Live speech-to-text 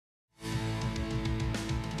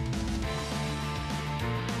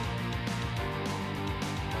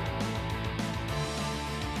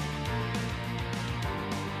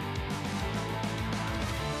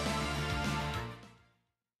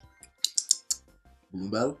Balloon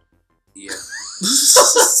battle? Yeah.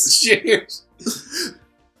 Cheers.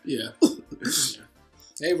 Yeah.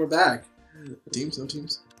 Hey, we're back. Teams? No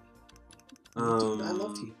teams? I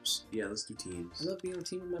love teams. Yeah, let's do teams. I love being on a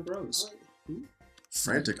team with my bros.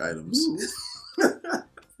 Frantic items. Ooh.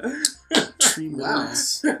 Tree Wow.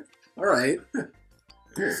 mounts. All right.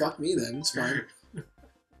 Cool. Fuck me then. It's fine.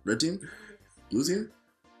 Red team? Blue team?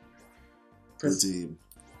 Blue team.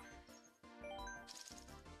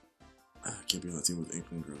 I can't be on that team with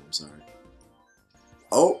Inkling Girl. I'm sorry.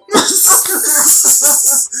 Oh!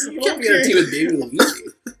 You can't be on a team with Baby Luigi.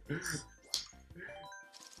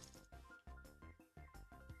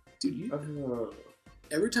 Dude, you...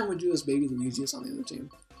 every time we do this, Baby Luigi is on the other team.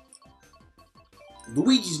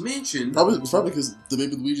 Luigi's Mansion. It's probably because the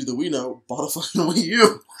Baby Luigi that we know bought a fucking Wii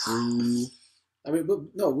U. True. I mean, but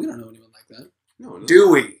no, we don't know anyone like that. No. Do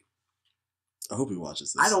we? I hope he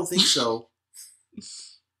watches this. I don't think so. I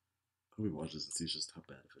hope he watches this. He's just how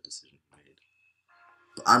bad of a decision he made.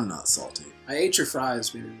 But I'm not salty. I ate your fries,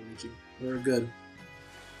 Baby Luigi. They were good.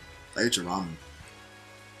 I ate your ramen.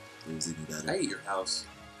 It was even better. I ate your house.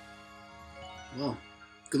 Well,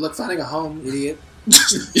 good luck finding a home, idiot.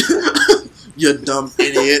 You dumb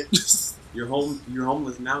idiot. You're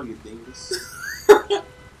homeless now, you dingus.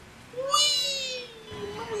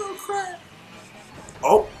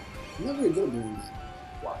 Oh! I'm not very good at doing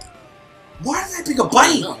that. Why did I pick a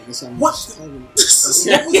bite? No, I guess I'm What? just having- What was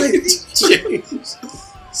I thinking?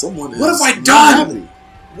 Someone What is have I not done? happy.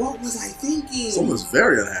 What was I thinking? Someone's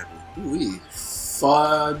very unhappy. Ooh-wee.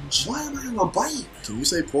 Fudge. Why am I on a bite? Can you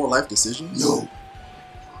say poor life decisions? No.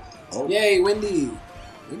 Oh. Yay, Wendy.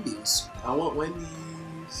 Wendy's. I want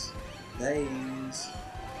Wendy's. Days.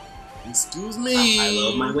 Excuse me. I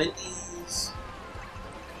love my Wendy's.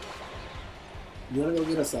 You want to go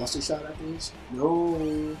get a Frosty shot after this?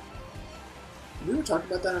 No. Have we ever talked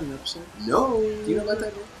about that on an episode? No. Do you know about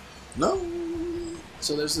that? Nick? No.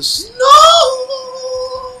 So there's this...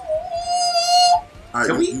 Alright,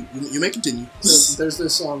 Can you may continue. So there's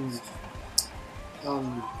this, at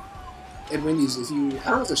Wendy's, if you... I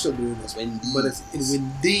don't know if they're still doing this, Wendy's. but if in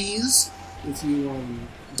Wendy's, if you,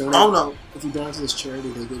 donate... Oh no. If you donate to this charity,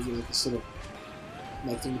 they give you, like, this little,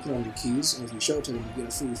 like, thing you put on your keys, and if you show it to them, you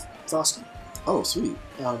get a free Frosty. Oh, sweet.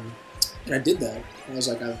 And I did that. I was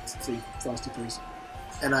like, I have free Frosty, please.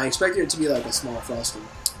 And I expected it to be like a small Frosty.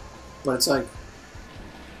 But it's like,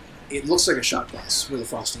 it looks like a shot glass with a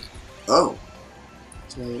Frosty. Oh.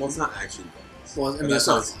 So, Well, it's not actually. well, I mean, That's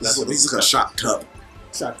it's like that's what This is like a shot cup.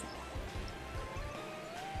 shot glass.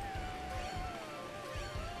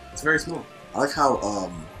 It's very small. I like how I've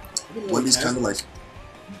been really Wendy's kind of casual.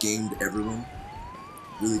 like gamed everyone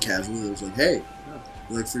really casually. It was like, hey,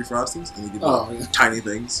 you like free Frosties? And they give you Oh, like, yeah. tiny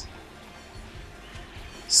things.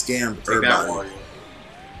 Scammed Take that, everybody. Mario.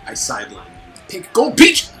 I sidelined you. Pink gold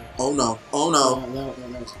peach! Oh no. Oh no. No.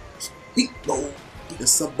 Pink gold.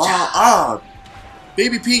 It's a bomb. Ah!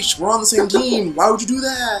 Baby Peach, we're on the same team. Why would you do I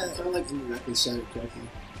that? kind of like indirectly said it correctly.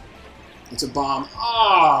 It's a bomb.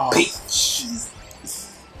 Oh! Peach.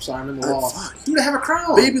 Sorry, I'm in the wall. Fuck. Dude, I have a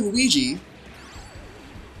crown! Baby Luigi,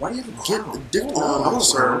 Why do you have a get crown? the dick Oh, on, I want a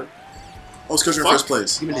sir. crown. Oh, it's because you're in Fuck. first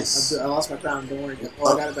place. Give me this. I lost my crown, don't worry.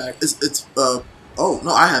 Oh, I got it back. Oh,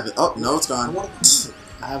 no, I have it. Oh, no, it's I gone. want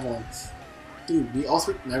a I have one. Dude, we all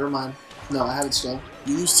three... Never mind. No, I have it still.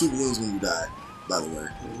 You lose 2 balloons when you die, by the way.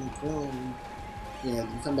 Yeah,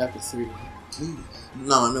 you come back with 3. Please.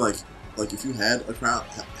 No, I mean, like if you had a crown,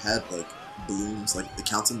 had, like, balloons, like, it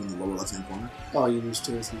counts them in the lower left-hand corner. Oh, you lose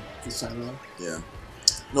 2 if you get signed on. Yeah.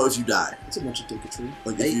 No, if you die. It's a bunch of dicketry.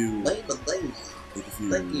 Like, if you Like if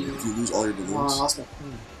you Thank you. lose all your Oh, I balloons. lost my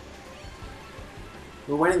crown.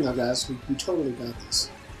 We're winning though, guys. We totally got this.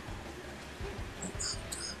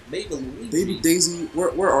 Baby Luigi. Baby Daisy,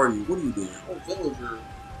 where are you? What are you doing? Oh, villager.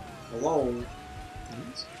 Alone.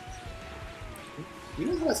 You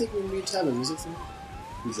know who I think we need to have a visit from?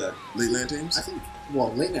 Who's that? Late night teams? I think,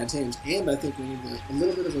 well, late night tames, and I think we need a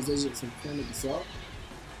little bit of a visit from Kermit the Frog.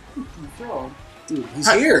 Frog. Dude,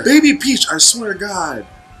 he's here. Baby Peach, I swear to God.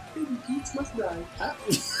 Baby Peach must die.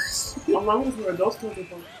 I'm not with your adults coming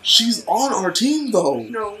from. She's on our team, though.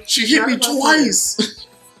 No. She hit not me about twice.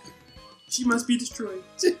 She must be destroyed.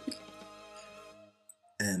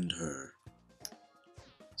 And her.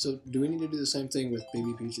 So, do we need to do the same thing with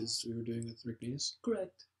Baby Peach as we were doing with Rick Nees?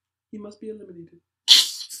 Correct. He must be eliminated.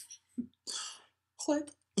 What?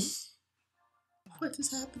 What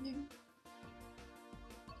is happening?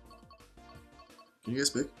 Can you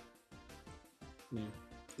guys pick? Yeah.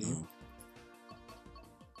 No.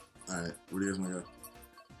 Alright, where do you guys want to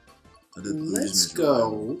go? Let's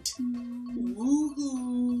go to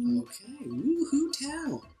Woohoo. Okay, Woohoo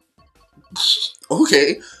Town.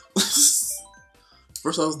 Okay.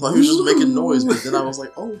 First I thought he was just making noise, but then I was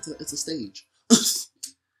like, oh, it's a stage.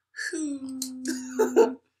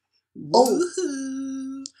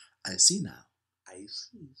 Oh, I see now. I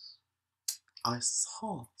see. I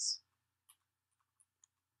saw.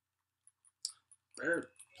 Bird.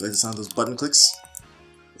 You like the sound of those button clicks?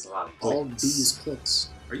 That's a lot of All clicks. these clicks.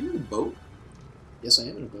 Are you in a boat? Yes, I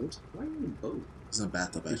am in a boat. Why are you in a boat? It's in a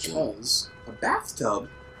bathtub, actually. Because A bathtub?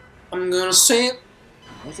 I'm gonna say it.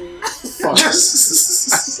 Fuck.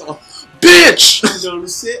 Bitch! I'm gonna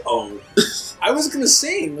sit. Oh. I was gonna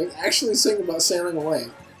sing, like actually sing about sailing away.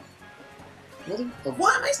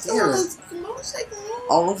 Why am I still Damn on it. this motorcycle? I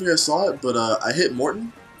don't know if you guys saw it, but I hit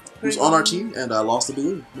Morton, who's on our team, and I lost the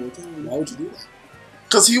balloon. Why would you do that?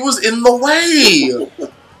 Because he was in the way!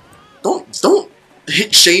 Don't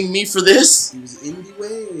hit shame me for this. He was in the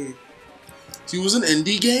way. He was an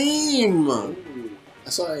indie game. Oh. I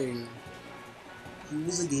saw a. He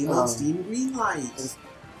was a game on Steam Greenlight.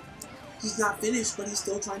 He's not finished, but he's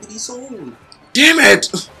still trying to be sold. Damn it!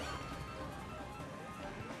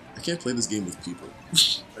 I can't play this game with people.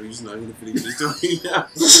 Are you just not gonna finish the story now?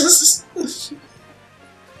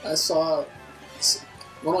 I saw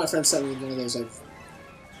one of my friends sent me one of those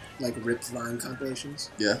like ripped Vine compilations.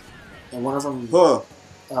 Yeah. And one of them, Huh.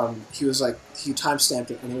 he was like, he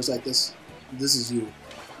timestamped it, and he was like, "This is you,"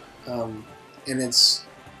 and it's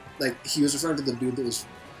like he was referring to the dude that was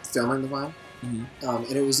filming the Vine,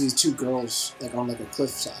 and it was these two girls like on like a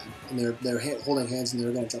cliffside, and they're holding hands, and they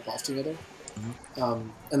were gonna jump off together,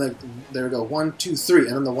 and like they would go 1, 2, 3,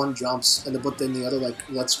 and then the one jumps, but then the other like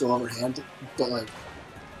lets go of her hand, but like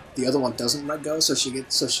the other one doesn't let go, so she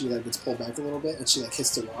gets pulled back a little bit, and she like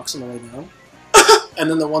hits the rocks on the way down. And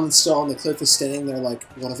then the one that's still on the cliff is standing there like,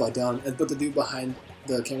 what have I done? But the dude behind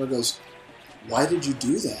the camera goes, why did you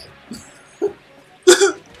do that?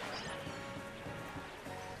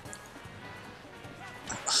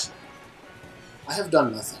 I have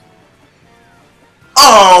done nothing.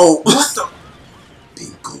 Oh! What the?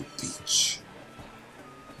 Bingo Beach.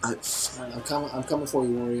 I'm coming for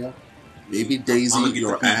you, Wario. Baby I'm Daisy, gonna get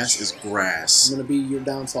your the peach. ass is grass. I'm gonna be your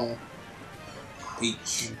downfall.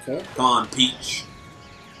 Peach. Okay. Come on, Peach.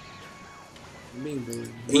 I mean,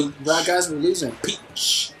 Peach. right, guys, we're losing.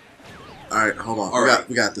 Peach. Alright, hold on. Alright,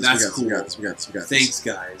 We got this. that's We got cool. this. We got this. Thanks,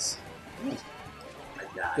 guys. Yeah.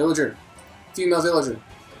 I died. Villager, female villager,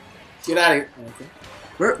 get out of here. Okay.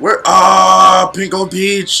 Where? Ah, pink on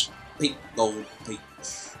peach. Pink gold peach.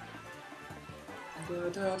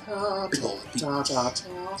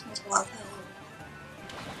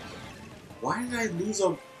 Why did I lose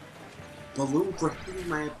a balloon for hitting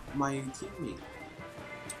my teammate?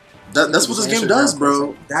 That's what this game does,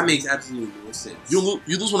 bro. That makes absolutely no sense. You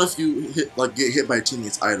lose one if you get hit by a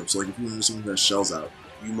teammate's item. So like if you want to someone who has shells out.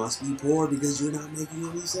 You must be poor because you're not making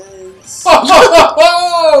any sense.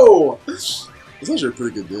 Oh! It's actually a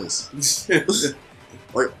pretty good diss.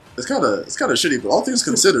 Like it's kind of shitty, but all things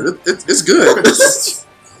considered, it's good.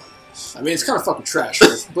 I mean, it's kind of fucking trash,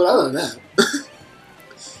 but other than that,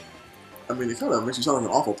 I mean, it kind of makes you sound like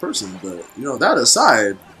an awful person, but you know that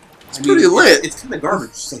aside, it's pretty lit. It's kind of garbage,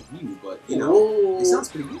 just like you, but you know, it sounds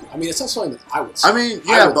pretty good. I mean, it's not something that I would say. I mean,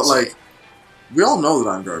 yeah, but like we all know that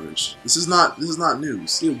I'm garbage. This is not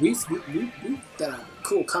news. Dude, we've done a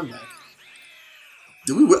cool comeback.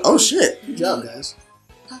 Did we? Oh shit! Good job, guys.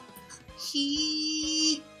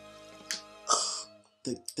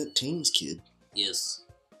 That Thames kid. Yes,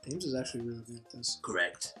 James is actually really good at this.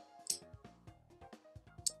 correct.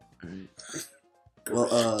 Alright.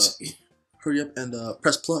 Well, hurry up and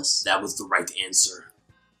press plus That was the right answer.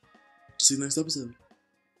 to see the next episode.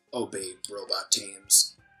 Obey robot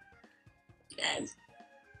James. And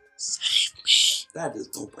Save me. that is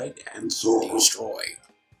the right answer. Destroy.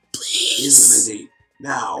 Please. Eliminate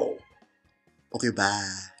now. Okay, bye.